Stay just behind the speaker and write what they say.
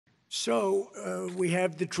So we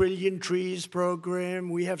have the Trillion Trees program.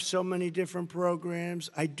 We have so many different programs.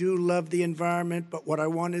 I do love the environment, but what I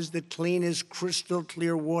want is the cleanest, crystal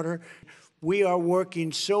clear water. We are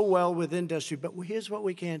working so well with industry, but here's what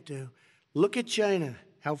we can't do. Look at China,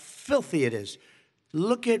 how filthy it is.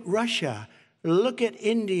 Look at Russia. Look at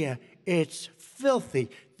India. It's filthy.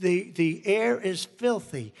 The air is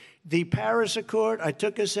filthy. The Paris Accord, I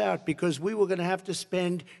took us out because we were going to have to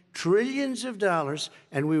spend trillions of dollars,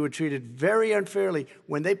 and we were treated very unfairly.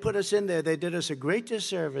 When they put us in there, they did us a great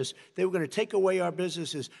disservice. They were going to take away our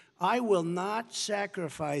businesses. I will not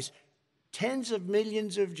sacrifice tens of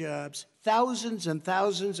millions of jobs, thousands and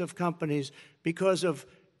thousands of companies because of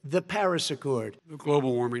the Paris Accord.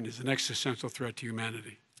 Global warming is an existential threat to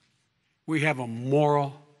humanity. We have a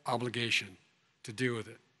moral obligation to deal with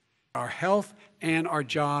it. Our health and our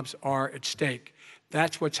jobs are at stake.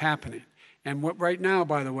 That's what's happening. And right now,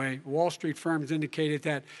 by the way, Wall Street firms indicated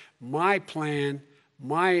that my plan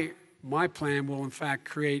will in fact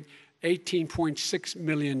create 18.6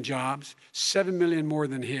 million jobs, 7 million more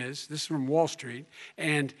than his. This is from Wall Street.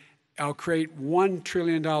 And I'll create $1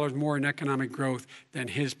 trillion more in economic growth than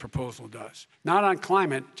his proposal does. Not on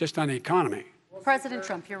climate, just on the economy. President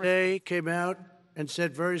Trump, Today came out and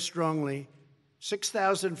said very strongly,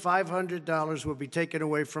 $6,500 will be taken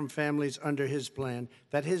away from families under his plan,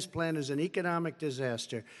 that his plan is an economic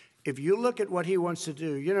disaster. If you look at what he wants to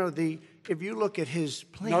do, you know, if you look at his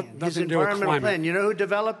plan, his environmental plan, you know who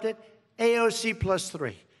developed it? AOC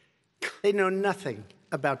 +3. They know nothing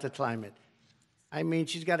about the climate. I mean,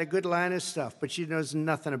 she's got a good line of stuff, but she knows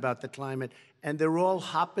nothing about the climate. And they're all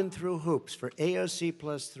hopping through hoops for AOC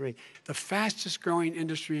 +3. The fastest growing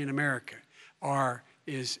industry in America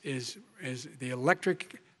is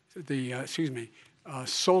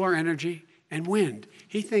solar energy and wind.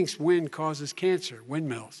 He thinks wind causes cancer,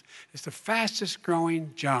 windmills. It's the fastest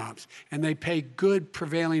growing jobs, and they pay good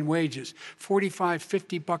prevailing wages, $45,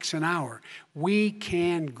 $50 an hour. We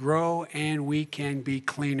can grow and we can be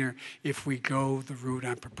cleaner if we go the route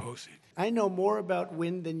I'm proposing. I know more about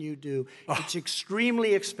wind than you do. It's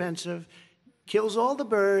extremely expensive, kills all the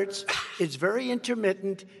birds, it's very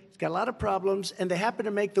intermittent, it's got a lot of problems, and they happen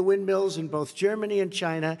to make the windmills in both Germany and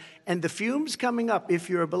China. And the fumes coming up, if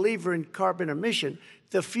you're a believer in carbon emission,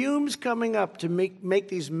 the fumes coming up to make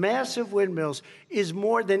these massive windmills is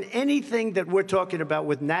more than anything that we're talking about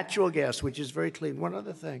with natural gas, which is very clean. One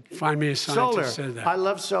other thing. Find me a scientist who said that. I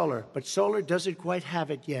love solar, but solar doesn't quite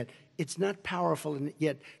have it yet. It's not powerful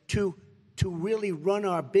yet to really run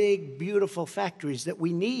our big, beautiful factories that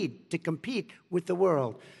we need to compete with the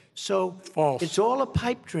world. So false. It's all a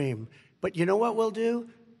pipe dream. But you know what we'll do?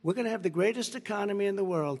 We're going to have the greatest economy in the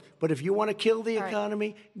world. But if you want to kill the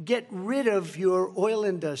economy, get rid of your oil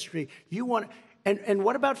industry. You want. And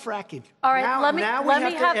what about fracking? All right, let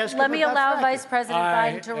me allow Vice President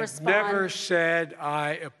Biden to respond. I never said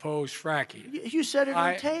I oppose fracking. You said it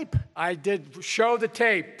on tape. I did. Show the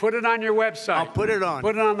tape. Put it on your website. I'll put it on.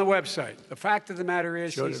 Put it on the website. The fact of the matter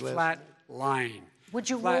is he's flat lying. Would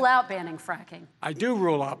you rule out banning fracking? I do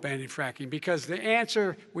rule out banning fracking because the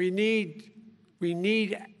answer, we need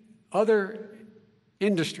other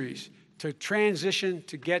industries to transition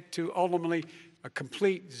to get to ultimately a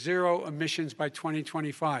complete zero emissions by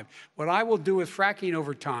 2025. What I will do with fracking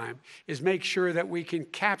over time is make sure that we can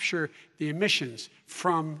capture the emissions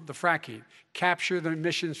from the fracking, capture the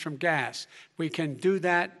emissions from gas. We can do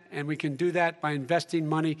that, and we can do that by investing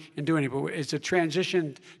money and doing it. But it's a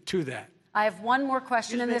transition to that. I have one more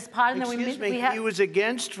question in this pod, and then we have. He was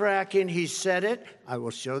against fracking. He said it. I will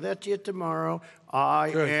show that to you tomorrow. I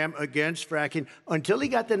am against fracking. Until he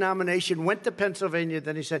got the nomination, went to Pennsylvania,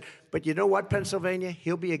 then he said, but you know what, Pennsylvania?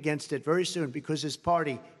 He'll be against it very soon because his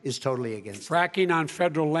party is totally against it. Fracking on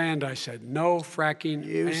federal land, I said. No fracking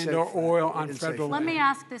and or oil on federal land. Let me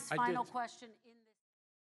ask this final question.